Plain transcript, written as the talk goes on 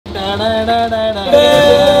இந்த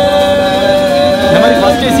மாதிரி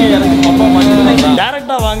first AC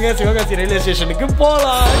டைரக்டா வாங்க சிவகாசி ரயில்வே ஸ்டேஷனுக்கு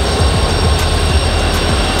போலாம்.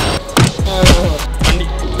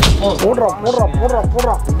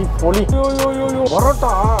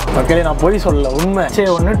 மக்களே நான் போய் சொல்லல உண்மை. சரி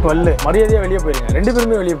 1-12 மரியாதையா வெளியே போயிருங்க. 2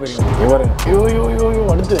 பேருமே வெளியே போயிருங்க.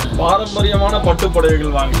 அடுத்து பாரம்பரியமான பட்டு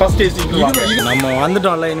புடவைகள் வாங்க. ஃபர்ஸ்ட் ஏசி நம்ம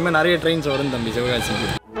வந்துட்டோம்ல. இனிமே நிறைய ட்ரெயின்ஸ் வரும் தம்பி சிவகாசிக்கு.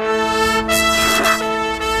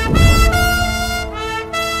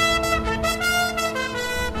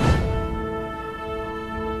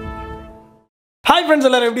 ஹாய் ஃப்ரெண்ட்ஸ்,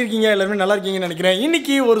 எல்லாரும் எப்படி இருக்கீங்க? எல்லாருமே நல்லா இருக்கீங்கன்னு நினைக்கிறேன்.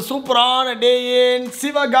 இன்னைக்கு ஒரு சூப்பரான டே இன்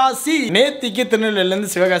சிவகாசி. நேத்திக்கு திருநெல்வேலியிலேருந்து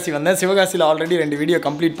சிவகாசி வந்தேன். சிவகாசியில் ஆல்ரெடி 2 வீடியோ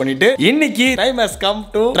கம்ப்ளீட் பண்ணிட்டு இன்னைக்கு time has come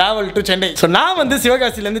to travel to Chennai. So நான் வந்து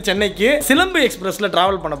சிவகாசியிலேருந்து சென்னைக்கு சிலம்பு எக்ஸ்பிரஸ்ல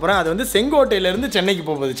டிராவல் பண்ண போறேன். அது வந்து செங்கோட்டையிலேருந்து சென்னைக்கு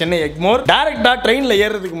போகுது. சென்னை எக்மோர். டைரக்டா ட்ரெயினில்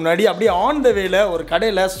ஏறுறதுக்கு முன்னாடி அப்படியே ஆன் த வேல ஒரு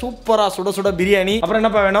கடையில் சூப்பரா சுட சுட பிரியாணி, அப்புறம்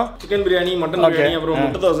என்னப்பா வேணும்? சிக்கன் பிரியாணி, மட்டன் பிரியாணி, அப்புறம்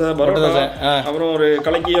முட்டை தோசை, பரோட்டா தோசை, அப்புறம் ஒரு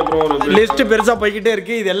கலக்கி, அப்புறம் ஒரு லிஸ்ட் பெருசா போய்கிட்டே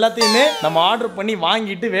இருக்கு. இது எல்லாத்தையுமே நம்ம ஆர்டர் பண்ணி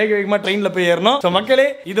வாங்கிட்டு வேக வேகமா ட்ரெயின்ல போய் ஏறணும். சோ மக்களே,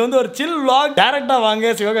 இது வந்து ஒரு சில் vlog. டைரக்டா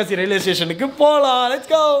வாங்க சிவகாசி ரயில்வே ஸ்டேஷனுக்கு போலாம்.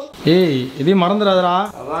 Let's go. ஏய், இதையும் மறந்துடாதடா.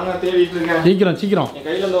 அதாங்க தேடிட்டு இருக்கேன். சீக்கிரம் என்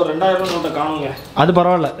கையில இருந்து ஒரு 2000 ரூபாய் நோட்டை காணுங்க. அது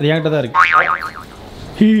பரவாயில்ல, அது என்கிட்ட தான் இருக்கு.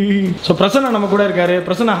 சோ பிரசன்னா நம்ம கூட இருக்காரு.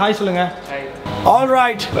 பிரசன்னா ஹாய் சொல்லுங்க. All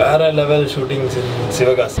right. வேற level shootings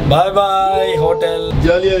Sivakasi. By by hotel.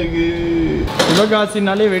 ஜாலியா இருக்கு.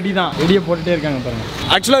 சிவகாசினாலே வெடி தான். வெடியை போட்டுட்டே இருக்காங்க பாருங்க.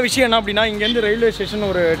 ஆக்சுவலாக விஷயம் என்ன அப்படின்னா, இங்கேருந்து ரயில்வே ஸ்டேஷன்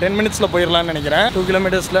ஒரு 10 மினிட்ஸில் போயிடலாம்னு நினைக்கிறேன். 2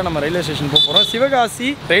 கிலோமீட்டர்ஸில் நம்ம ரயில்வே ஸ்டேஷன் போக போகிறோம். சிவகாசி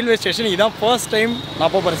ரயில்வே ஸ்டேஷன் இதான் ஃபர்ஸ்ட் டைம்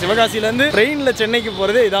நான் போக போகிறேன். சிவகாசியிலேருந்து ட்ரெயினில் சென்னைக்கு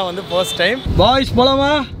போகிறது இதான் வந்து ஃபர்ஸ்ட் டைம். பாய்ஸ்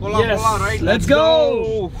போலாமா? Let's go.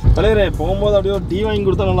 தலைவரே, போகும்போது அப்படியே ஒரு டீ வாங்கி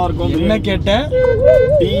கொடுத்தா நல்லா இருக்கும். என்ன கேட்டேன்?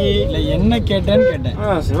 டீ இல்லை என்ன கேட்டேன்னு கேட்டேன்.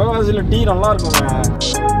 சிவகாசியில் டீ நல்லா இருக்கும்.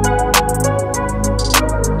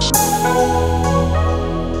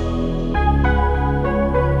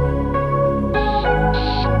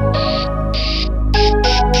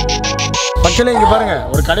 பக்கத்துல இங்க பாருங்க,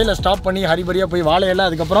 ஒரு கடையில ஸ்டாப் பண்ணி ஹரிபரியா போய் வாழையில,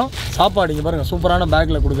 அதுக்கப்புறம் சாப்பாடு இங்க பாருங்க சூப்பரான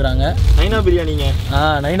பேக்ல கொடுக்குறாங்க. நைனா பிரியாணிங்க.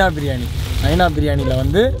 நைனா பிரியாணி. நைனா பிரியாணியில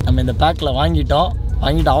வந்து நம்ம இந்த பேக்ல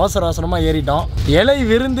வாங்கிட்டு அவசர அவசரமா ஏறிட்டோம். இலை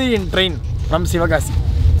விருந்து இன் ட்ரெயின் ஃப்ரம் சிவகாசி.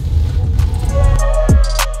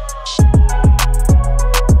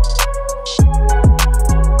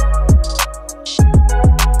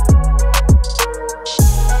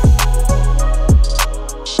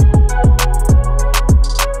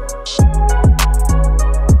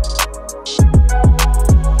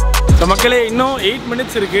 மக்களே, இன்னும் 8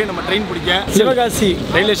 மினிட்ஸ் இருக்கு நம்ம ட்ரெயின் பிடிக்க. சிவகாசி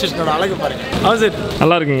ரயில்வே ஸ்டேஷனோட அழகு பாருங்க. How it?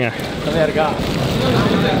 நல்லா இருக்குங்க. நல்லா இருக்கா?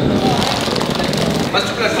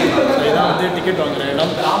 இதான் வந்து டிக்கெட் வாங்குற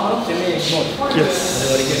இடம். தாம்பரம் சென்னை எக்மோர். எஸ்.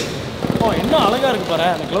 ஓ, என்ன அழகா இருக்கு பாரு.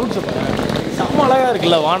 அந்த கிளவுட்ஸ் பாரு, செம்ம அழகா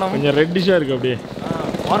இருக்குல்ல. வானம் கொஞ்சம் ரெட்டிஷா இருக்கு. அப்படியே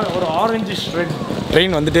ஒரு ஆரஞ்சிஷ் ரெட்.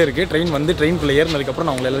 ட்ரெயின் வந்துட்டே இருக்கு. ட்ரெயின்குள்ளே ஏறினதுக்கப்புறம்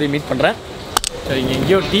நான் உங்களை எல்லாரையும் மீட் பண்ணுறேன். சரி, இங்கே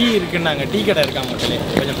எங்கேயோ டீ இருக்குன்னாங்க. டீ கடை இருக்காங்க மக்களே.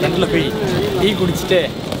 கொஞ்சம் ஃப்ரெண்டில் போய் டீ குடிச்சிட்டு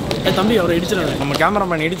தம்பி அவரை இடிச்சிடணும். நம்ம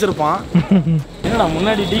கேமராமேன் இடிச்சிருப்பான். ஏன்னா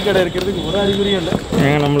முன்னாடி டீ கடை இருக்கிறதுக்கு ஒரு அறிகுறியும் இல்லை.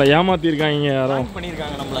 ஏங்க நம்மளை ஏமாத்திருக்காங்க, யாரும்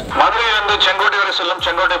பண்ணியிருக்காங்க நம்மள. மதுரையிலிருந்து செங்கோட்டை வரை செல்லும்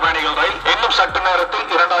செங்கோட்டை பயணிகள் ரயில் இன்னும் சற்று நேரத்தில்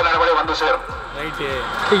 2வது நடைமுறை வந்து சேரும். ரைட்டு.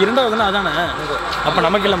 2வதுன்னா அதானே? அப்போ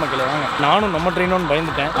நமக்கு இல்லை மக்களே, வாங்க. நானும் நம்ம ட்ரெயினோன்னு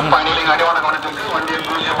பயந்துட்டேன். பயணிகளின் அடிவான கவனத்திற்கு வண்டியில்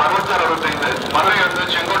 06665 மதுரையிலிருந்து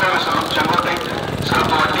செங்கோட்டை வரை செல்லும் செங்கோட்டை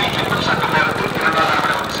சிறப்பு வண்டி இன்னும் சற்று நேரத்தில் 2வது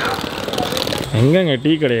நடைமுறை வந்து சேரும். எங்கங்க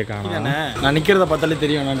டீ கடையை காணோம்? நான் நிற்கிறத பார்த்தாலே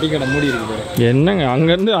தெரியும் நான் டீ கடை மூடி இருக்கு. என்னங்க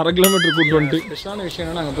அங்கேருந்து 1/2 கிலோமீட்டர் கூட்டு வந்துட்டு. ஸ்பெஷலான விஷயம்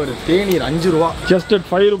என்னன்னா, அங்கே போய் தேநீர் 5 ரூபா. Just at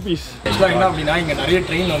 5 rupees. ஆக்சுவலாக என்ன அப்படின்னா, இங்கே நிறைய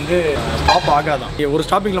ட்ரெயின் வந்து ஸ்டாப் ஆகாதான். ஒரு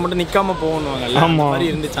ஸ்டாப்பிங்கில் மட்டும் நிற்காம போகணுவாங்க. அந்த மாதிரி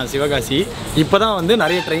இருந்துச்சான் சிவகாசி. இப்போ தான் வந்து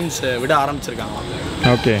நிறைய ட்ரெயின்ஸ் விட ஆரம்பிச்சிருக்காங்க.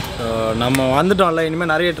 ஓகே, நம்ம வந்துட்டோம்ல.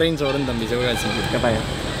 இனிமேல் நிறைய ட்ரெயின்ஸ் வரும் தம்பி சிவகாசிக்கு.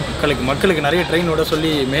 மக்களுக்கு நிறைய ட்ரெயின் விட சொல்லி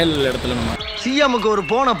மேல் இடத்துல நம்ம சிஎம்க்கு ஒரு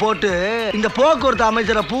போனை போட்டு இந்த போக்குவரத்து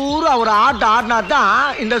அமைச்சரை பூரா ஒரு ஆட்டினா தான்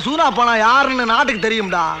இந்த சூனா பணம் யாருன்னு நாட்டுக்கு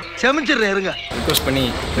தெரியும்டா. செமிச்சிடுறேன் இருங்க. ரிக்வெஸ்ட் பண்ணி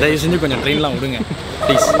தயவு செஞ்சு கொஞ்சம் ட்ரெயின்லாம் விடுங்க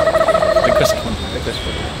ப்ளீஸ். ரிக்வெஸ்ட்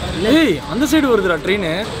பண்ணுறேன். ஏய், அந்த சைடு வருதுடா ட்ரெயின்.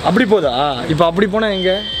 அப்படி போதா? இப்போ அப்படி போனால்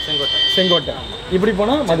எங்கே? செங்கோட்டை. இப்படி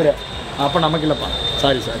போனால் மதுரை. அப்போ நமக்கு இல்லைப்பா,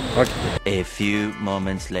 sorry. Okay. A few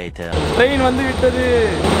moments later. Train வந்து விட்டது.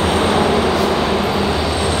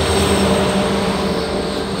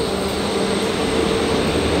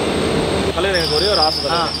 தலைவர், எனக்கு ஒரே ஒரு ஆசை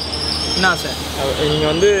தான். என்ன ஆசை?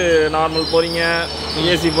 நீங்கள் வந்து நார்மல் போகிறீங்க,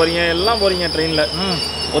 ஏசி போகிறீங்க, எல்லாம் போகிறீங்க ட்ரெயினில்.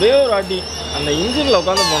 ஒரே ஒரு வாட்டி அந்த இன்ஜினில்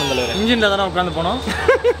உட்காந்து போகணும் தலைவர். இன்ஜினில் தானே உட்காந்து போனோம்.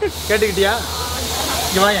 கேட்டுக்கிட்டியா?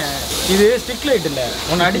 இங்கே வாங்க. இது ஸ்டிக் லைட் இல்ல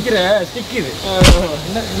உன்னை அடிக்கிற ஸ்டிக் இது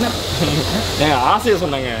ஏங்க ஆசையை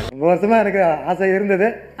சொன்னாங்க. ரொம்ப வருஷமா எனக்கு ஆசை இருந்தது.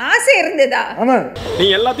 ஆசை இருந்ததா? ஆமா.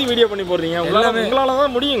 நீங்க எல்லாத்தையும் வீடியோ பண்ணி போடுறீங்க. உங்களால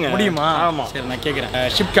தான் முடியுமா? ஆமா. சரி நான் கேக்குறேன்.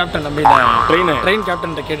 ஷிப் கேப்டன் நம்பி ட்ரெயின்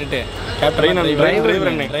கேப்டன் கேட்டுட்டு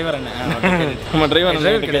டிரைவர் என்ன நம்ம டிரைவர்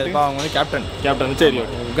கிடையாதுப்பா, அவங்க வந்து கேப்டன். சரி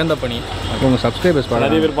உகந்த பணி. உங்க சப்ஸ்கிரைபர்ஸ்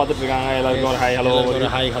நிறைய பேர் பார்த்துட்டு இருக்காங்க. எல்லாருக்கும் ஒரு ஹாய் ஹலோ. ஒரு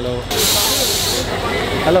ஹாய்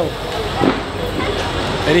ஹலோ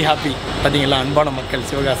வெரி ஹாப்பி. பார்த்தீங்களா, அன்பான மக்கள்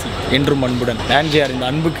சிவகாசி என்றும் அன்புடன். டான்ஜிஆர் இந்த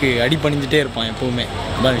அன்புக்கு அடிபணிஞ்சிட்டே இருப்பான் எப்பவுமே.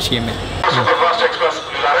 அதான் விஷயமே.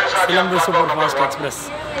 சிலம்பு சூப்பர் ஃபாஸ்ட் எக்ஸ்பிரஸ்.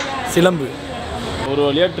 சிலம்பு ஒரு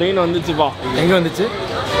வழியா ட்ரெயின் வந்துச்சுப்பா. எங்கே வந்துச்சு?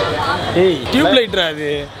 ஏய் டியூப் லைட்ரா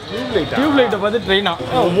அது. டியூப் லைட்டை பார்த்து ட்ரெயினா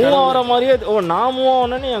மூவ் ஆகிற மாதிரியே. நான் மூவ்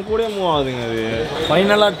ஆகணுன்னு என் கூட மூவ் ஆகுதுங்க. அது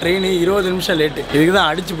ஃபைனலாக ட்ரெயின் 20 நிமிஷம் லேட்டு. இதுக்கு தான்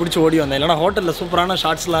அடிச்சு பிடிச்சி ஓடி வந்தேன். இல்லைனா ஹோட்டலில் சூப்பரான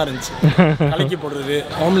ஷார்ட்ஸ்லாம் இருந்துச்சு. கலக்கி போடுறது,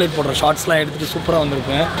 ஆம்லேட் போடுற ஷார்ட்ஸ்லாம் எடுத்துகிட்டு சூப்பராக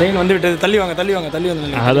வந்திருப்பேன். ட்ரெயின் வந்து விட்டது. தள்ளி வாங்க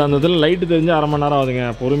வந்து. அது அந்த இதில் லைட்டு தெரிஞ்சு அரை மணி நேரம் ஆகுதுங்க.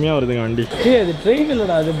 பொறுமையாக வருதுங்க வண்டி. அது ட்ரெயின்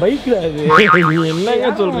இல்லைடா, அது பைக்கில். அது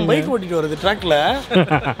என்னங்க சொல்கிறீங்க? பைக் ஓட்டிட்டு வருது ட்ராக்ல.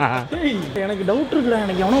 எனக்கு டவுட் இருக்குடா,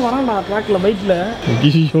 எனக்கு எவனோ வரான்டா ட்ராக்ல பைக்கில்.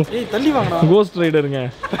 ஏய் தள்ளி வாங்கடா. கோஸ்ட் ரைடருங்க.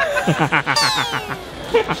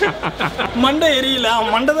 மண்டை எரியல,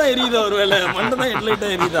 மண்டை தான் எரியுதா? ஒரு வேலை மண்டை தான் ஹெட்லைட்டா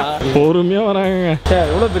எரியுதா? பொறுமையாக வராங்க.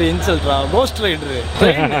 எவ்வளோ பெரிய இன்சல்ட்ரா. கோஸ்ட் ரைடரு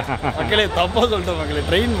மக்களே. தப்பா சொல்லிட்டோம் மக்களே.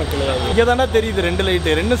 ட்ரெயின் மக்களே. இங்கே தானே தெரியுது 2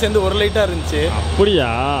 லைட்டு. 2 சேர்ந்து ஒரு லைட்டாக இருந்துச்சு. அப்படியா?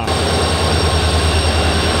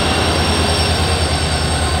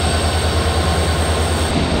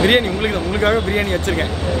 பிரியாணி உங்களுக்கு தான். உங்களுக்காக பிரியாணி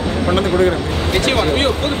வச்சிருக்கேன், கொண்டு வந்து கொடுக்குறேன்.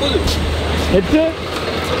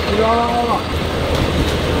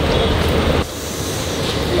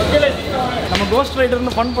 நம்ம கோஸ்ட்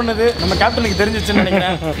ரைடர்னு ஃபன் பண்ணது நம்ம கேப்டனுக்கு தெரிஞ்சிச்சுன்னு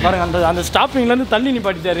நினைக்கிறேன். பாருங்க, அந்த ஸ்டாப்பிங்லேருந்து தள்ளி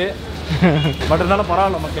நிப்பாட்டிட்டாரு. பட் இருந்தாலும்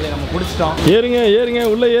பரவாயில்ல மக்களே, நம்ம பிடிச்சிட்டோம். ஏறுங்க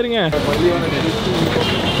உள்ள ஏறுங்க.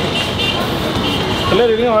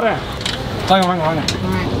 எல்லாரும் இருங்க, வரேன். வாங்க.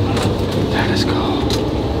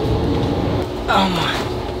 ஆமாம்,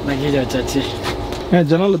 லக்கேஜ் வச்சாச்சு.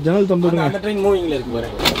 ஜன்னல் தந்துடுங்க. அந்த ட்ரெயின் மூவிங்கில் இருக்கு பாரு.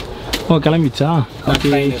 ஓ கிளம்பிச்சா? ஓகே,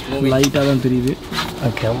 லைட்டாக தான் தெரியுது.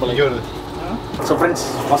 ஓகே, ரொம்ப. ஸோ ஃப்ரெண்ட்ஸ்,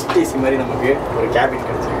 ஃபஸ்ட் ஏசி மாதிரி நமக்கு ஒரு கேபின்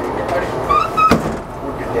கிடச்சிருக்கு.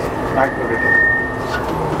 பேக் போட்டுட்டு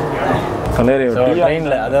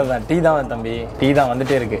ட்ரெயினில் அதான் டீ தான் தம்பி. டீ தான்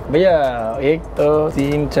வந்துட்டே இருக்கு. பையா 1 2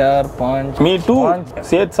 3 4 5 மீ 2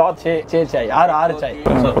 சேத் சாத் சே சாய் 6 சாய்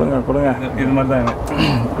கொடுங்க. இது மாதிரி தான்.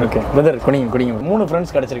 ஓகே பிரதர், குடிங்க. 3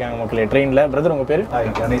 ஃப்ரெண்ட்ஸ் கிடச்சிருக்காங்க மக்களே ட்ரெயினில். பிரதர் உங்கள் பேர்?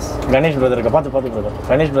 கணேஷ் பிரதருக்கு பார்த்து பிரதர்.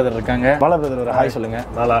 கணேஷ் பிரதர் இருக்காங்க. பாலா பிரதர் ஒரு ஹாய் சொல்லுங்க.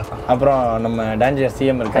 பாலா. அப்புறம் நம்ம டான்ஜிஆர்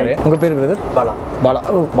சிஎம் இருக்காரு. உங்கள் பேர் பிரதர்?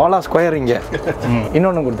 பாலா ஸ்கொயர். இங்கே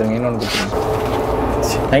இன்னொன்று கொடுத்துருங்க.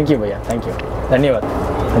 தேங்க்யூ பையா, தேங்க்யூ, தன்யவாத்.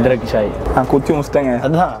 மதுரக்கு சாய் நான் குத்தி முடிச்சிட்டேங்க.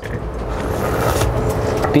 அதுதான்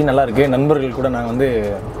டீ நல்லா இருக்கு. நண்பர்கள் கூட நாங்கள் வந்து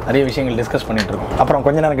நிறைய விஷயங்கள் டிஸ்கஸ் பண்ணிட்டு இருக்கோம். அப்புறம்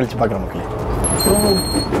கொஞ்ச நேரம் கழிச்சு பார்க்குறோம் மக்களே.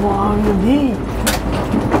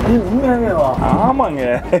 உண்மையாவே ஆமாங்க.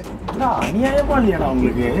 அநியாயமா இல்லையாடா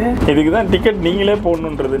உங்களுக்கு? இதுக்கு தான் டிக்கெட் நீங்களே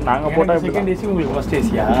போடணுன்றது. நாங்கள் போட்டால் செகண்ட் ஏசி, உங்களுக்கு ஃபர்ஸ்ட்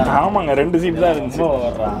ஏசியா? ஆமாங்க, 2 சீட் தான் இருந்துச்சு.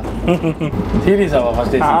 சீரியஸாவா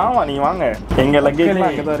ஃபர்ஸ்ட் ஏசி? ஆமாம், நீங்கள் வாங்க. எங்கள் லக்கேஜ்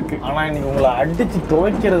அங்கே தான் இருக்குது. ஆனால் இன்னைக்கு உங்களை அடிச்சு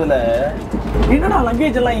துவைக்கிறதுல என்னடா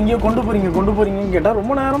லக்கேஜ் எல்லாம் எங்கேயோ கொண்டு போறீங்கன்னு கேட்டால்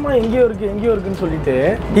ரொம்ப நேரமாக எங்கேயோ இருக்குன்னு சொல்லிட்டு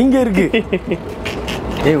இங்கே இருக்கு.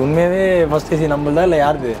 ஏய் உண்மையாவே ஃபர்ஸ்ட் ஏசி நம்மள்தான் இல்லை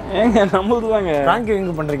யாருது? ஏங்க நம்மளுது தாங்க. ரேங்க்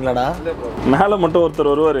எங்கே பண்ணுறீங்களாடா? மேலே மட்டும் ஒருத்தர்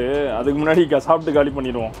வருவார். அதுக்கு முன்னாடி சாப்பிட்டு காலி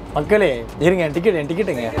பண்ணிடுவோம். மக்களே இருங்க, என்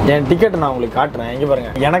டிக்கெட்டுங்க. என் டிக்கெட்டை நான் உங்களுக்கு காட்டுறேன். எங்கே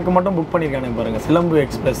பாருங்க, எனக்கு மட்டும் புக் பண்ணியிருக்கானே பாருங்க. சிலம்பு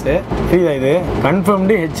எக்ஸ்பிரஸ் ஃப்ரீதான் இது.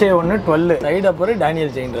 Confirmed HA1 12 right Appar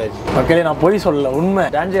Daniel ஜெயின்ராஜ். மக்களே நான் போய் சொல்லல, உண்மை.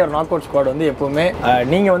 டான்ஜிஆர் நாக் அவுட் ஸ்குவாட் வந்து எப்பவுமே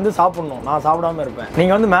நீங்கள் வந்து சாப்பிடணும், நான் சாப்பிடாம இருப்பேன்.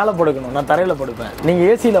 நீங்கள் வந்து மேலே படுக்கணும், நான் தரையில் படுப்பேன். நீங்கள்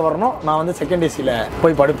ஏசியில் வரணும், நான் வந்து செகண்ட் ஏசியில்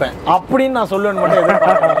போய் படுப்பேன் அப்படின்னு நான் சொல்லுவேன் மட்டும் எதிர்பார்க்க.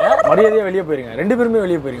 மரியாதையா வெளியே போயிருங்க. 2 பேருமே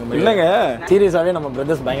வெளியே போயிருங்க. இல்லைங்க, சீரியஸாவே நம்ம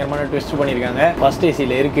பிரதர்ஸ் பயங்கரமான ட்விஸ்ட் பண்ணிருக்காங்க. ஃபர்ஸ்ட்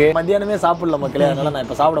ஏசில இருக்கு. மத்தியானமே சாப்பிடல மக்களே, அதனால நான்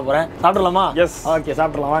இப்ப சாப்பிட போறேன். சாப்பிடலாமா? எஸ். ஓகே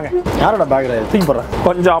சாப்பிடலாம் வாங்க. யாரோட பேக்ல தூக்கி போடுறேன்.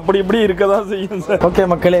 கொஞ்சம் அப்படி இப்படி இருக்கதான் செய்யும் சார். ஓகே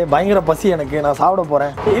மக்களே, பயங்கர பசி எனக்கு. நான் சாப்பிட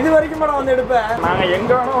போறேன். இது வரைக்கும் நான் வந்து எடுப்பேன். நாங்க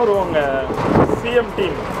எங்க வேணா வருவோங்க. CM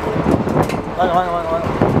team. வாங்க.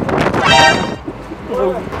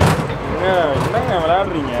 என்னங்க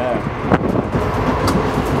விளையாடுறீங்க?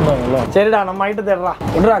 சரிடா, நம்ம ஐட்டு தேடுறா.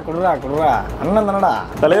 குடுறா அண்ணன் தானடா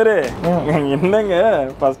தலைவரே. என்னங்க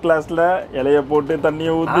ஃபர்ஸ்ட் கிளாஸ்ல இலைய போட்டு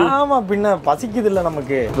தண்ணியை ஊத்தி. ஆமா, பின்ன பசிக்குது இல்ல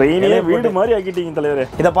நமக்கு. ட்ரெயினே வீடு மாதிரி ஆக்கிட்டீங்க தலைவரே.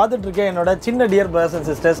 இதை பார்த்துட்டு இருக்கேன் என்னோட சின்ன டியர் பிரதர்ஸ் அண்ட்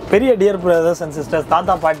சிஸ்டர்ஸ், பெரிய டியர் பிரதர்ஸ் அண்ட் சிஸ்டர்ஸ்,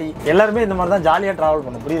 தாத்தா பாட்டி எல்லாருமே இந்த மாதிரி தான் ஜாலியா டிராவல்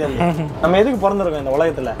பண்ணணும். புரியுது? நம்ம எதுக்கு பிறந்திருக்கோம் இந்த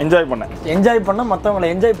உலகத்துல? என்ஜாய் பண்ண மற்றவங்களை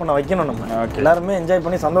என்ஜாய் பண்ண வைக்கணும். நம்ம எல்லாருமே என்ஜாய்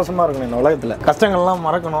பண்ணி சந்தோஷமா இருக்கணும் இந்த உலகத்துல. கஷ்டங்கள்லாம்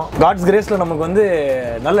மறக்கணும். காட்ஸ் கிரேஸ்ல நமக்கு வந்து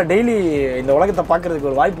நல்ல டெய்லி இந்த உலகத்தை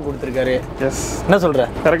பார்க்கறதுக்கு ஒரு வாய்ப்பு வாய்ப்பு கொடுத்துருக்காரு. எஸ், என்ன சொல்ற?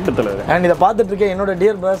 கரெக்ட் தலைவர். அண்ட் இதை பார்த்துட்டு இருக்க என்னோட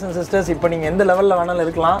டியர் பிரதர்ஸ் அண்ட் சிஸ்டர்ஸ், இப்போ நீங்கள் எந்த லெவலில் வேணாலும்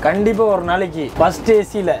இருக்கலாம். கண்டிப்பாக ஒரு நாளைக்கு ஃபர்ஸ்ட்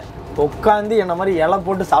ஏசியில் உட்காந்து என்ன மாதிரி இலை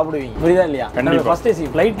போட்டு சாப்பிடுவீங்க, புரியுதா இல்லையா? ஃபர்ஸ்ட் ஏசி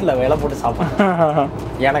ஃப்ளைட்டில் இலை போட்டு சாப்பிடுவேன்.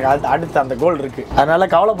 எனக்கு அடுத்து அந்த கோல் இருக்கு. அதனால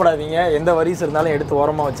கவலைப்படாதீங்க, எந்த வரிஸ் இருந்தாலும் எடுத்து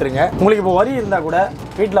ஓரமாக வச்சிருங்க. உங்களுக்கு இப்போ வரி இருந்தால் கூட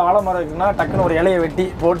வீட்டில் வாழை மரம் இருக்குன்னா டக்குன்னு ஒரு இலையை வெட்டி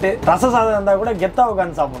போட்டு ரச சாதம் இருந்தால் கூட கெத்தா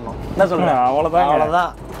உட்காந்து சாப்பிடணும். என்ன சொல்றேன்?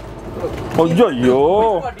 அவ்வளோதான். ஐயோ,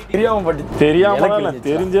 தெரியாம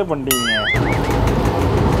தெரிஞ்சே பண்ணிட்டீங்க.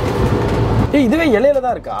 இதுவே இலையில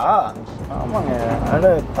தான் இருக்கா? ஆமாங்க. அட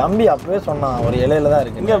தம்பி அப்பவே சொன்னான் ஒரு இலையில தான்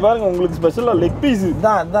இருக்கு. இங்க பாருங்க, உங்களுக்கு ஸ்பெஷலா லெக் பீஸ்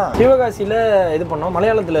அதான் சிவகாசியில இது பண்ணோம்,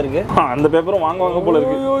 மலையாளத்துல இருக்கு. அந்த பேப்பரும் வாங்க போல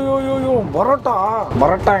இருக்கு.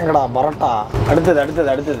 பரோட்டா எங்கடா பரோட்டா?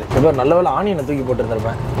 அடுத்தது இப்போ நல்ல வேலை ஆனியனை தூக்கி போட்டு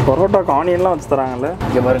இருந்திருப்பேன். பரோட்டாக்கு ஆனியன்லாம் வச்சு தராங்கல்ல.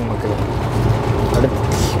 இங்க பாருங்க மக்கள், அடுத்து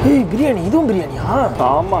பிரியாணி. இதுவும் பிரியாணியா?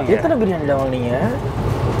 ஆமாங்க. எத்தனை பிரியாணிடா வாங்குனீங்க?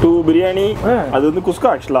 2 பிரியாணி. அது வந்து குஸ்கா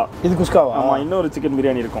ஆக்சுவலா. இது குஸ்காவா? ஆமா, இன்னொரு சிக்கன்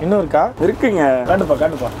பிரியாணி இருக்கும். இன்னும் இருக்கா? இருக்குங்க.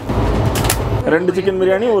 காட்டுப்பா 2 சிக்கன்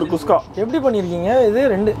பிரியாணி, ஒரு குஸ்கா. எப்படி பண்ணிருக்கீங்க இது?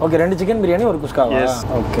 2 சிக்கன் பிரியாணி, ஒரு குஸ்காவா?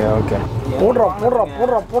 ஓகே.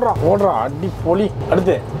 போடுறா அடி போலி.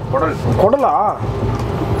 அடுத்து குடலா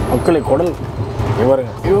மக்களே, குடல்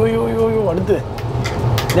பாருங்க. ஐயோ அடுத்து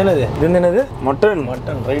என்னது? மட்டன்.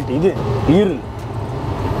 ரைட். இது ஈரல்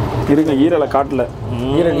இருங்க, ஈரலை காட்டல.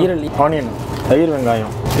 ஈரல் ஆனியன், தயிர்,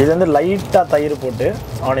 வெங்காயம். இது வந்து லைட்டா தயிர் போட்டு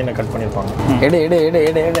ஆனியனை கட் பண்ணிருப்பாங்க. எடு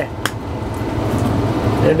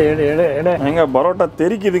எங்க பரோட்டா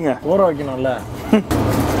தெரிக்குதுங்க. ஊற வைக்கணும்ல.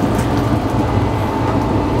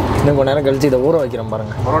 இன்னும் கொஞ்ச நேரம் கழிச்சு இதை ஊற வைக்கிறேன்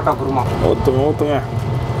பாருங்க. பரோட்டா குருமா ஊத்துங்க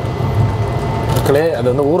மக்களே. அது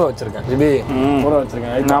வந்து ஊற வச்சிருக்கேன். ஊற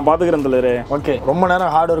வச்சிருக்கேன், நான் பாத்துக்கிறேன் தலைவரே. ஓகே. ரொம்ப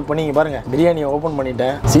நேரம் ஹார்ட் ஒர்க் பண்ணி பாருங்க பிரியாணியை ஓப்பன்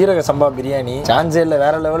பண்ணிட்டேன். சீரக சம்பா பிரியாணி சான்ஸே இல்லை,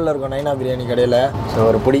 வேற லெவலில் இருக்கும் நைனா பிரியாணி கடையில். ஸோ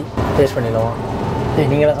ஒரு பொடி டேஸ்ட் பண்ணிடுவோம்.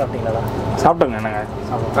 நீங்களாம் சாப்பிட்டீங்களா? சாப்பிட்டோங்க. என்னங்க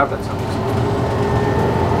சாப்பிட்டேன்.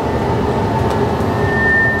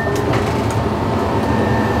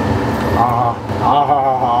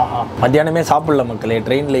 மத்தியானமே சாப்பிடல மக்களே.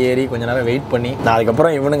 ட்ரெயினில் ஏறி கொஞ்ச நேரம் வெயிட் பண்ணி நான்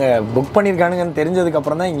அதுக்கப்புறம் இவனுங்க புக் பண்ணியிருக்கானுங்கன்னு தெரிஞ்சதுக்கு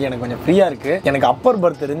அப்புறம் தான் இங்கே எனக்கு கொஞ்சம் ஃப்ரீயாக இருக்கு. எனக்கு அப்பர்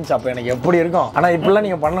பர்த் இருந்துச்சு, அப்போ எனக்கு எப்படி இருக்கும். ஆனால் இப்பெல்லாம்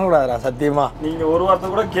நீங்கள் பண்ணக்கூடாதுடா சத்தியமா. நீங்க ஒரு வார்த்தை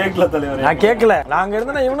கூட கேட்கல தலைவர். நான் கேட்கல. நாங்கள்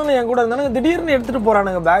இருந்தா இவனுங்க என் கூட இருந்தானுங்க. திடீர்னு எடுத்துட்டு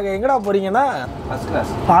போறானுங்க பேக். எங்கடா போறீங்கன்னா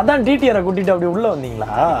அதான் டிடிஆரை கூட்டிட்டு அப்படி உள்ள வந்தீங்களா?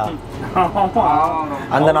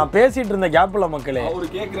 அந்த நான் பேசிட்டு இருந்த கேப்ல மக்களே அவரு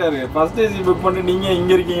கேக்குறாரு ஃபர்ஸ்ட் ஏசி புக் பண்ணி நீங்க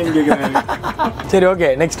இங்க இருக்கீங்கன்னு கேக்குறாரு. சரி ஓகே,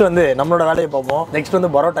 நெக்ஸ்ட் வந்து நம்மளோட வேலையை பார்ப்போம். நெக்ஸ்ட் வந்து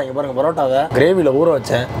பரோட்டா. இங்க பாருங்க, பரோட்டாவை கிரேவில ஊற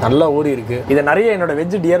வச்சேன், நல்லா ஊறி இருக்கு. இதை நிறைய என்னோட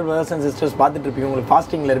veg dear brothers and sisters பார்த்துட்டு இருப்பீங்க. உங்களுக்கு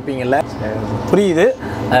ஃபாஸ்டிங்ல இருப்பீங்கல்ல, புரியுது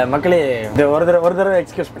மக்களே. ஒரு தடவை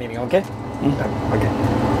எக்ஸ்கியூஸ் பண்ணிருங்க. Okay okay.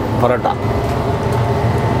 பரோட்டா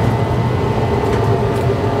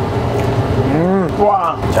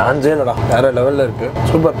சான்ஸே இல்லடா, வேற லெவல்ல இருக்கு.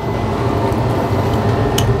 சூப்பர்.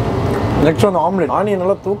 நெக்ஸ்ட் வந்து ஆம்லெட். ஆனியன்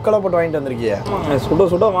நல்லா தூக்கலா போட்டு வாங்கிட்டு வந்திருக்கிய.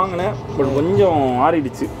 சுட வாங்கினேன், பட் கொஞ்சம்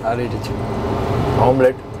ஆறிடுச்சு.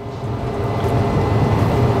 ஆம்லெட்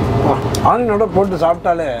ஆனியனோட போட்டு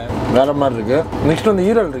சாப்பிட்டாலே வேற மாதிரி இருக்கு. நெக்ஸ்ட் வந்து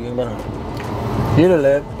ஈரல் இருக்கு பாருங்க. ஈரல்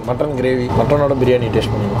மட்டன் கிரேவி, மட்டனோட பிரியாணி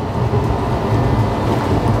டேஸ்ட் பண்ணிக்கலாம்.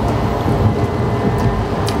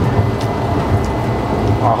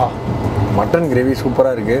 ஆஹா, மட்டன் கிரேவி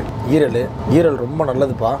சூப்பராக இருக்குது. ஈரல் ரொம்ப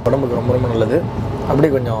நல்லதுப்பா, உடம்புக்கு ரொம்ப ரொம்ப நல்லது.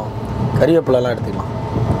 அப்படியே கொஞ்சம் கறிவேப்பிலெல்லாம் எடுத்துக்கலாம்.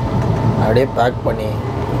 அப்படியே பேக் பண்ணி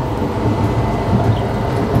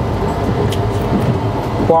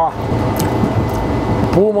வா,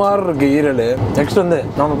 பூ மாதிரி இருக்கு ஈரல். நெக்ஸ்ட் வந்து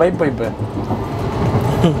நம்ம பைப்பு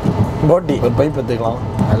போட்டி ஒரு பைப் எடுத்துக்கலாம்.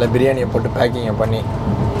 அதில் பிரியாணியை போட்டு பேக்கிங்கை பண்ணி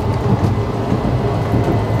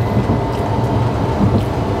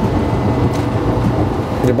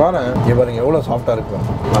இங்கே பாருங்க எவ்வளோ சாஃப்டாக இருக்கு.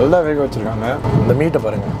 நல்லா வேக வச்சுருக்காங்க. இந்த மீட்டை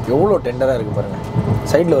பாருங்கள் எவ்வளோ டெண்டராக இருக்குது பாருங்கள்.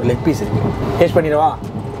 சைடில் ஒரு லெக் பீஸ் இருக்குது. டேஸ்ட் பண்ணிடவா?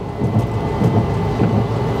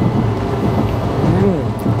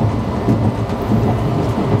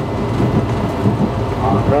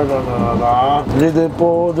 இது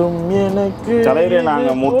போதும் எனக்கு. தலைவரே,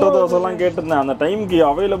 நாங்கள் முட்டை தோசைலாம் கேட்டிருந்தேன். அந்த டைமுக்கு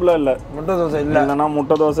அவைலபிளாக இல்லை. முட்டை தோசை இல்லை. இல்லைன்னா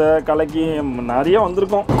முட்டை தோசை கலக்கி நிறைய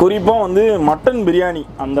வந்திருக்கும். குறிப்பாக வந்து மட்டன் பிரியாணி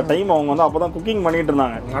அந்த டைம் அவங்க வந்து அப்போ தான் குக்கிங் பண்ணிட்டு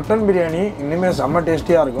இருந்தாங்க. மட்டன் பிரியாணி இனிமேல் செம்ம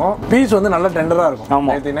டேஸ்டியாக இருக்கும். பீஸ் வந்து நல்ல டெண்டராக இருக்கும்.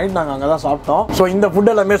 ஆமாம், நேற்று நைட் நாங்கள் அங்கே தான் சாப்பிட்டோம். ஸோ இந்த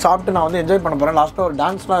ஃபுட் எல்லாமே சாப்பிட்டு நான் வந்து என்ஜாய் பண்ண போகிறேன். லாஸ்ட்டாக ஒரு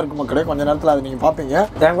டான்ஸ்லாம் இருக்கும் மக்களே, கொஞ்சம் நேரத்தில் அதை நீங்கள் பார்ப்பீங்க.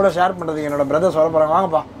 என் கூட ஷேர் பண்ணுறதுக்கு என்னோட பிரதர்ஸ் வர போகிறாங்க.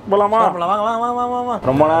 வாங்கப்பா போலாமா? வாங்க.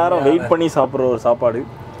 ரொம்ப நேரம் வெயிட் பண்ணி சாப்பிட்ற ஒரு சாப்பாடு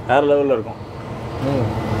வேறு லெவலில் இருக்கும்.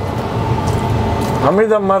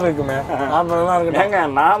 அமிர்தம் மாதிரி இருக்குமே. சாப்பிட்றதுலாம் இருக்கட்டும். ஏங்க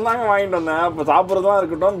நான் தாங்க வாங்கிட்டு வந்தேன். இப்போ சாப்பிட்றதுலாம்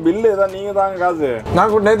இருக்கட்டும், பில்லு ஏதாவது நீங்கள் தாங்க காசு.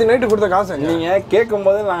 நான் நேற்று நைட்டு கொடுத்த காசு நீங்கள் கேட்கும்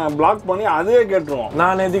போது நாங்கள் பிளாக் பண்ணி அதுவே கேட்டுருவோம்.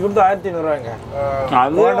 நான் நேற்று கொடுத்து 1500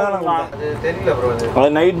 அது தெரியல ப்ரோ.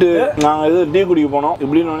 அது நைட்டு நாங்கள் இது டீ குடிக்க போனோம்.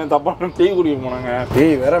 இப்படின்னு தப்பான டீ குடிக்க போனாங்க.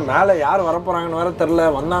 டேய் வேற மேலே யார் வரப்போறாங்கன்னு வேற தெரியல.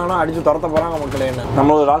 வந்தாங்கன்னா அடிச்சு துரத்த போறாங்க மக்களே. என்ன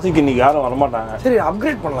நம்மளோட ராசிக்கு இன்னைக்கு யாரும் வரமாட்டாங்க. சரி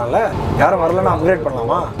அப்கிரேட் பண்ணலாம்ல. யாரும் வரலன்னா அப்கிரேட்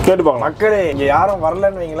பண்ணலாமா? கேட்டு பார்க்கலாம். மக்களே இங்க யாரும்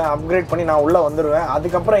வரலன்னு வைங்களேன், அப்கிரேட் பண்ணி நான் உள்ள வந்துருவேன்.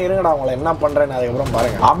 அதுக்கப்புறம் இருங்கடா உங்களை என்ன பண்றேன்னு அதுக்கப்புறம்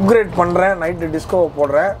பாருங்க. அப்கிரேட் பண்றேன், நைட்டு டிஸ்கோ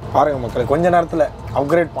போடுறேன் பாருங்க மக்களே. கொஞ்ச நேரத்துல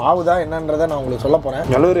அப்கிரேட் ஆகுதா என்னன்றதை நான் உங்களுக்கு சொல்ல போறேன்.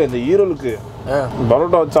 நல்லவரு இந்த ஈரோலுக்கு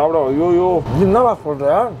பரோட்டா வச்சு சாப்பிட ஐயோ இது என்னடா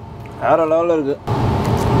சொல்றேன், வேற லெவலில் இருக்கு.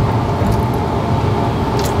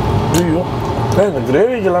 ஐயோ இந்த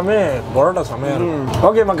கிரேவிக்கு எல்லாமே பரோட்டா செமையா இருக்கும்.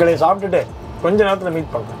 ஓகே மக்களே, சாப்பிட்டுட்டு கொஞ்ச நேரத்துல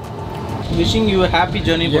மீட் பண்றேன். Wishing you a happy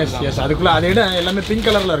journey. S அதுக்குள்ள அதை விட எல்லாமே பிங்க்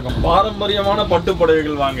கலர்ல இருக்கும். பாரம்பரியமான பட்டு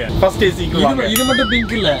புடவைகள் வாங்க. ஃபர்ஸ்ட் ஏசிக்கு வாங்க. இது மட்டும்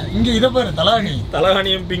பிங்க் இல்ல, இங்க இத பாரு தலகாணி.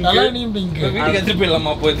 தலகாணியும் பிங்க். தலகாணியும் பிங்க். வீட்டுக்கு எடுத்துட்டு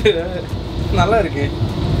போயிடலாமா? போயிட்டு நல்லா இருக்கு.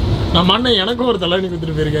 நம்ம அண்ணன் எனக்கும் ஒரு தலகாணி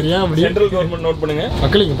கொடுத்துட்டு போயிருக்காரு. ஏன் அப்படி? சென்ட்ரல் கவர்மெண்ட் நோட் பண்ணுங்க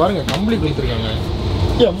மக்கள் இங்க பாருங்க, கம்பளி கொடுத்துருக்காங்க.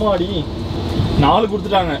 அம்மாடி 4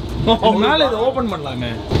 கொடுத்துட்டாங்க. மேல இதை ஓபன் பண்ணலாங்க.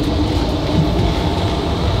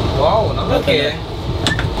 வாவ் நல்லா இருக்கு.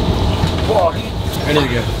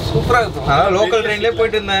 சூப்பரா இருக்கு. நான் லோக்கல் ட்ரெயின்லயே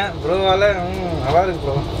போயிட்டு இருந்தேன் ப்ரோவால. நல்லா இருக்கு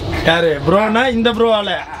ப்ரோ. யாரு ப்ரோனா? இந்த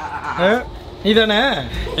ப்ரோவால நீதானே?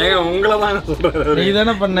 ஏங்க உங்களை தான் சொல்றாரு. நீ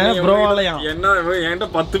தானே பண்ண ப்ரோவாலயம். என்ன என்கிட்ட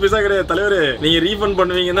 10 பைசா கிடையாது தலைவரே. நீங்க ரீஃபண்ட்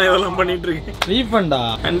பண்ணுவீங்க தான் இதெல்லாம் பண்ணிட்டு இருக்கீங்க. ரீஃபண்டா?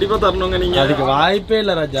 கண்டிப்பா தரணுங்க. நீங்க அதுக்கு வாய்ப்பே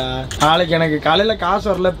இல்ல ராஜா. நாளைக்கு எனக்கு காலையில காசு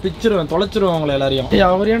வரல, பிச்சிருவேன், தொலைச்சிருவேன் உங்களை எல்லாரையும்.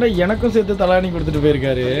 அவர் ஏன்டா எனக்கும் சேர்த்து தலாணி கொடுத்துட்டு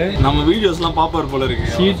போயிருக்காரு. நம்ம வீடியோஸ் எல்லாம் பாப்பார் போல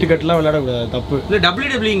இருக்கு. சீட்டு கட்டெல்லாம் விளையாடக்கூடாது, தப்பு. இல்ல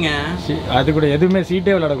WWE அது கூட எதுவுமே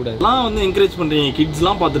சீட்டே விளையாடக்கூடாது. எல்லாம் வந்து என்கரேஜ் பண்றீங்க. கிட்ஸ்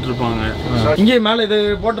எல்லாம் பாத்துட்டு இருப்பாங்க. இங்கே மேல இது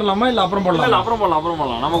போட்டுடலாமா இல்ல அப்புறம் போடலாம்? இல்ல அப்புறம்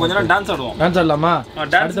போடலாம். நம்ம கொஞ்ச நேரம் டான்ஸ் ஆடுவோம். டான்ஸ் ஆடலாமா?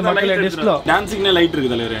 அடுத்த மக்களே டிஸ்கோ. டான்சிங்னே லைட்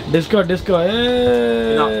இருக்கு தலைவரே. டிஸ்கோ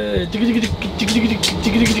சிக்கு சிக்கு சிக்கு சிக்கு சிக்கு சிக்கு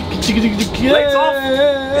சிக்கு சிக்கு சிக்கு சிக்கு சிக்கு.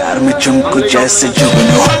 प्यार में चुमको जैसे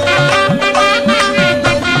जुगनू.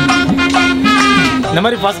 இந்த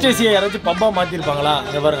மாதிரி ஃபர்ஸ்ட் ஏசியை யாராச்சும் பப்பா மாத்திருப்பாங்களா?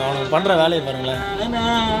 இங்க பாருங்க அவனுக்கு பண்ற வேலையை பாருங்களேன்.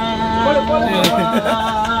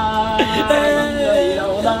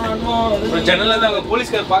 ஜன்னல்ல இருந்து அங்க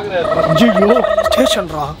போலீஸ்கார் பாக்குறாரு. ஐயோ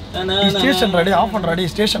ஸ்டேஷன்ரா. ஸ்டேஷன்ரா டேய், ஆஃப் பண்றா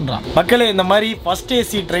டேய், ஸ்டேஷன்ரா. மக்களே இந்த மாதிரி ஃபர்ஸ்ட்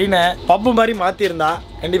ஏசி ட்ரெயினை பப்பு மாதிரி மாத்தி இருந்தா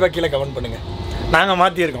கண்டிப்பா கீழே கமெண்ட் பண்ணுங்க. நாங்க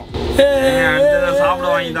மாத்தி இருக்கோம். சாப்பிட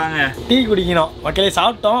வாங்கிட்டாங்க. டீ குடிக்கணும் மக்களே.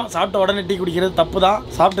 சாப்பிட்ட உடனே டீ குடிக்கிறது தப்பு தான்.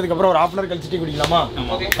 சாப்பிட்டதுக்கு அப்புறம் ஒரு ½ hour கழிச்சு டீ குடிக்கலாமா?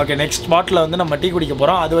 ஓகே, நெக்ஸ்ட் ஸ்பாட்ல வந்து நம்ம டீ குடிக்க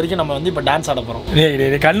போறோம். அது வரைக்கும் நம்ம வந்து இப்போ டான்ஸ் ஆட போறோம்.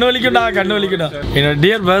 கண்ணு வலிக்கும்டா, கண்ணு வலிக்கும்டா. என்னோட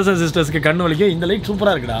டியர் பிரதர்ஸ் அண்ட் சிஸ்டர்ஸ்க்கு கண்ணு வலிக்கும். இந்த லைட்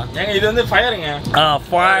சூப்பரா இருக்குடா. ஏங்க இது வந்து ஃபயருங்க.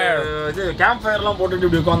 ஃபயர். இது கேம்ப் ஃபயர்லாம் போட்டுட்டு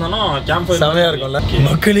இப்படி உட்கார்ந்தோம்னா கேம்ப் ஃபயர் செமையா இருக்கும்ல.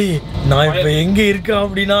 மக்களே நான் இப்போ எங்க இருக்கேன்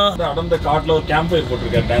அப்படின்னா அடர்ந்த காட்டுல ஒரு கேம்ப் ஃபயர்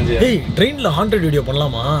போட்டுருக்காரு டான்ஸ். ஏய் ட்ரெயின்ல ஹாண்டட் வீடியோ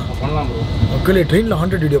பண்ணலாமா? பண்ணலாம் ப்ரோ. மக்களே ட்ரெயின்ல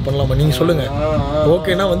ஹாண்டட் வீடியோ பண்ணலாமா? நீங்க சொல்லுங்க.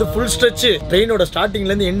 ஓகேனா வந்து ஃபுல் ஸ்ட்ரெச் ட்ரெயினோட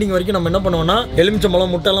ஸ்டார்டிங்ல இருந்து எண்டிங் வரைக்கும் நம்ம என்ன பண்ணுவோம்னா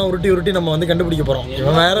எலுமிச்சம்பழம் முட்டைலாம் உருட்டி நம்ம வந்து கண்டுபிடிக்க போறோம்.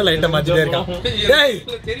 இவன் வேற லைட்டா மாத்திட்டே இருக்கான். டேய்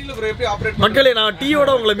தெரியல ப்ரோ எப்படி ஆபரேட். மக்களே நான் டீயோட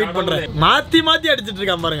உங்களை மீட் பண்றேன். மாத்தி அடிச்சிட்டு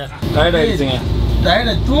இருக்கான் பாருங்க. டயர்ட் ஆயிடுச்சுங்க.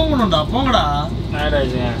 டயர்ட் தூங்கணும்டா, போங்கடா. டயர்ட்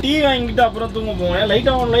ஆயிடுச்சுங்க. டீ வாங்கிட்டு அப்புறம் தூங்க போங்க. லைட்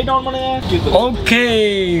ஆன் பண்ணுங்க. ஓகே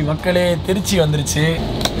மக்களே, திருச்சி வந்துருச்சு.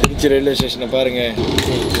 திருச்சி ரயில்வே ஸ்டேஷனை பாருங்க.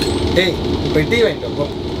 டேய் போய் டீ வாங்கிட்டு போ.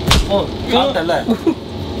 ஓ சாப்பிட்டல.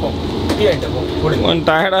 டீ வாங்கிட்டு போ. கொஞ்சம்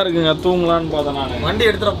டயர்டா இருக்குங்க, தூங்கலான்னு பார்த்தேன் நான். வண்டி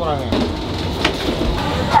எடுத்துட போறாங்க.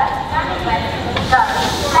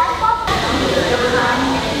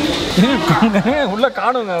 உள்ள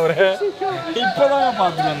காணுங்க அவரு. இப்பதான்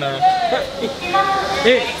பாத்துக்கோங்க.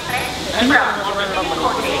 ஏய்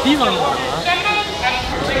டீ வாங்குவா?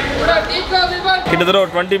 கிட்டத்தட்ட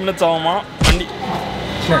ஒரு 20 minutes ஆகுமா வண்டி.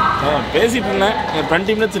 பேசிட்டு இருந்தேன்.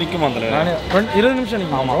 20 minutes நிற்குமா அதில்? நானே 20 நிமிஷம்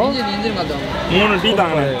நிற்கும். ஆமாம். இன்ஜின் மாத்தோம். 3 டீ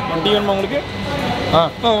தாங்க. டீ வேணுமா உங்களுக்கு?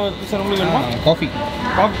 சார் உங்களுக்கு வேணுமா? காஃபி.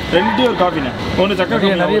 2 டீ ஒரு காஃபிண்ணே. ஒன்று சக்கரை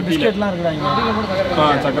கம்மி. நிறைய பிஸ்கெட்லாம் இருக்குடா.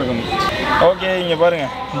 சக்கரை கம்மி. ஓகே இங்கே பாருங்க.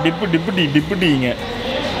 டிப்பு டீங்க.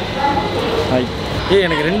 ஹாய். ஏய்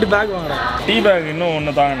எனக்கு 2 பேக் வாங்குறேன். டீ பேக் இன்னும்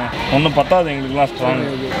ஒன்று தாங்கண்ணே. ஒன்று பத்தாது எங்களுக்குலாம் ஸ்ட்ராங்.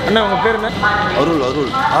 அண்ணா உங்கள் பேர் என்ன? अरुल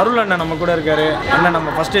அருள் அண்ணன் நம்ம கூட இருக்காரு. அண்ணன் நம்ம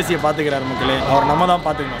ஃபர்ஸ்ட் ஏசியை பார்த்துக்கிறாரு மக்களே. அவர் நம்ம தான்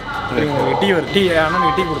பார்த்துக்கணும். உங்களுக்கு டீ வரும். டீ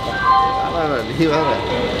அண்ணனுக்கு டீ கொடுத்தோம்.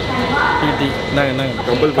 டீ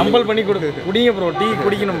இந்தாங்க. கம்பல் பண்ணி குடிங்க ப்ரோ. டீ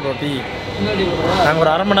குடிக்கணும் ப்ரோ. டீ நாங்கள்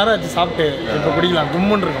ஒரு 1/2 மணி நேரம் ஆச்சு சாப்பிட்டு. இப்போ குடிக்கலாம்.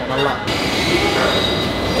 கும்முன்னு இருக்கோம் நல்லா.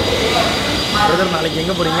 பிரதர் நாளைக்கு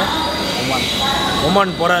எங்கே போகிறீங்க?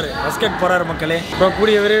 ஒமான் போகிறாரு. மஸ்கட் போகிறாரு மக்களே. இப்போ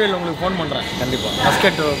கூடிய விரைவில் உங்களுக்கு ஃபோன் பண்ணுறேன். கண்டிப்பாக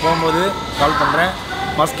மஸ்கட் போகும்போது கால் பண்ணுறேன்.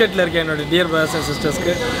 மஸ்கட்டில் இருக்க என்னோடய டியர் பிரதர்ஸ் அண்ட்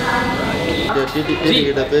சிஸ்டர்ஸ்க்கு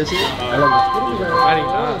கிட்ட பேசி நல்லா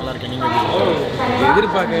இருக்கேன். நீங்கள்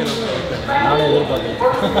எதிர்பார்க்க நானே எதிர்பார்க்கேன்.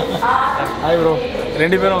 Hi bro.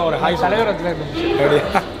 ரெண்டு பேரும் ஒரு ஹாய் தலைவரத்தில் எப்படி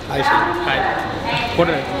ஹாய் சொல்லு. ஹாய்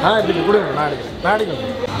போட்டு எடுத்துட்டு கொடுங்க. நான் எடுக்கிறேன்.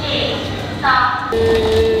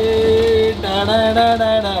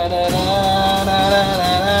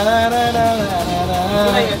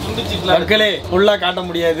 மக்களே ஃபுல்லா காட்ட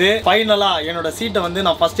முடியாது. ஃபைனலா என்னோட சீட்டை வந்து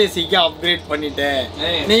நான் ஃபர்ஸ்ட் ஏசிக்கு அப்கிரேட் பண்ணிட்டேன்.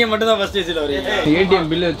 நீங்க மட்டும் தான் ஃபர்ஸ்ட் ஏசில வரீங்க. ஏடிஎம்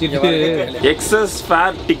பில் வச்சிட்டு எக்ஸஸ்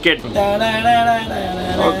ஃபேர் டிக்கெட்.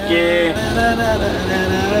 ஓகே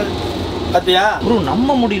பாத்தியா ப்ரோ நம்ப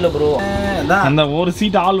முடியல ப்ரோ. அந்த ஒரு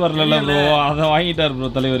சீட் ஆள் வரல ப்ரோ, அதை வாங்கிட்டார் ப்ரோ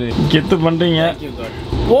தலைவர். கெத்து பண்றீங்க.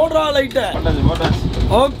 போடுறா லைட்டை.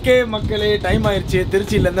 ஓகே மக்களே, டைம் ஆயிடுச்சு.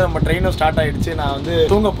 திருச்சியிலேருந்து நம்ம ட்ரெயினும் ஸ்டார்ட் ஆயிடுச்சு. நான் வந்து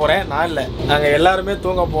தூங்க போகிறேன். நான் இல்லை, நாங்கள் எல்லாருமே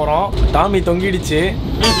தூங்க போகிறோம். டாமி தொங்கிடுச்சு.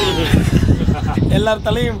 எல்லார்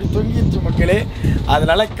தலையும் இப்படி தொங்கிடுச்சு மக்களே.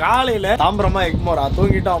 அதனால காலையில் தாம்பரமாக எக்மோரா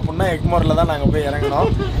தூங்கிட்டோம் அப்படின்னா எக்மோரில் தான் நாங்கள் போய் இறங்கணும்.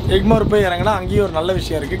 எக்மோர் போய் இறங்கினா அங்கேயும் ஒரு நல்ல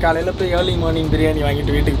விஷயம் இருக்குது. காலையில் போய் ஏர்லி மார்னிங் பிரியாணி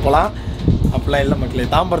வாங்கிட்டு வீட்டுக்கு போகலாம். அப்படிலாம் இல்லை மக்களே,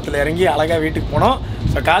 தாம்பரத்தில் இறங்கி அழகாக வீட்டுக்கு போனோம்.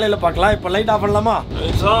 ஸோ காலையில் பார்க்கலாம். இப்போ லைட் ஆஃப் பண்ணலாமா?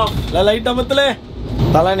 இல்லை லைட் ஆஃபத்தில்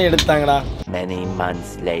தலானி எடுத்தாங்கடா. Many months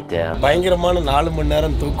later. பயங்கரமான 4 மணி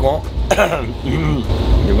நேரம் தூக்கம்.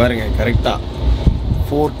 இங்கே பாருங்க கரெக்டாக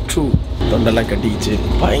 4-2 தொண்டெல்லாம் கட்டிக்கிச்சு.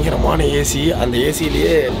 பயங்கரமான ஏசி. அந்த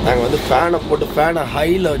ஏசிலேயே நாங்கள் வந்து ஃபேனை போட்டு ஃபேனை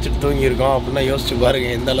ஹையில் வச்சுட்டு தூங்கியிருக்கோம். அப்படின்னா யோசிச்சு பாருங்க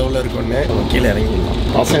எந்த அளவில் இருக்கும்னு. கீழே இறங்கிடலாம்.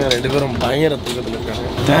 பசங்க 2 பேரும் பயங்கர தூக்கத்தில் இருக்காங்க.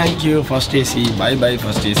 Thank you first AC. By by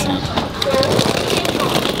first AC.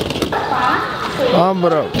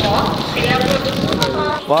 Bro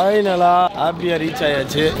ஃபைனலா ஹாப்பியாக ரீச்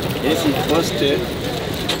ஆயாச்சு. AC first.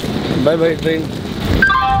 By by train.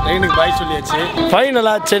 ட்ரெயினுக்கு பாய் சொல்லியாச்சு.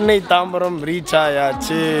 ஃபைனலாக சென்னை தாம்பரம் ரீச்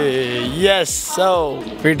ஆயாச்சு. எஸ். ஸோ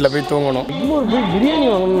வீட்டில் போய் தூங்கணும். இன்னொரு போய் பிரியாணி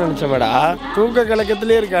வாங்கணும்னு நினச்சோமேடா. தூக்க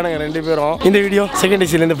கலக்கத்திலே இருக்கானுங்க 2 பேரும். இந்த video second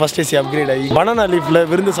ஏசிலேருந்து first AC upgrade ஆகி பனானா லீஃபில்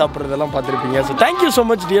விருந்து சாப்பிட்றதெல்லாம் பார்த்துருப்பீங்க. So thank you so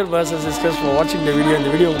much dear brothers and sisters for வாட்சிங் இந்த வீடியோ.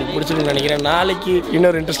 இந்த வீடியோ உங்களுக்கு பிடிச்சிருக்குன்னு நினைக்கிறேன். நாளைக்கு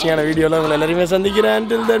இன்னொரு இன்ட்ரெஸ்டிங்கான வீடியோவில் உங்களை எல்லாருமே சந்திக்கிறேன்.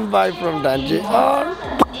 Until then, bye from Danji. Bye.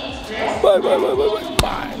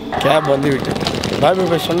 Gap வந்து விட்டு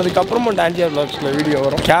பாய் சொன்னதுக்கு அப்புறமா டான்ஜியர் வ்ளாக்ஸ்ல வீடியோ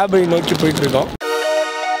வரும். கேபை நோக்கி போயிட்டு இருக்கோம்.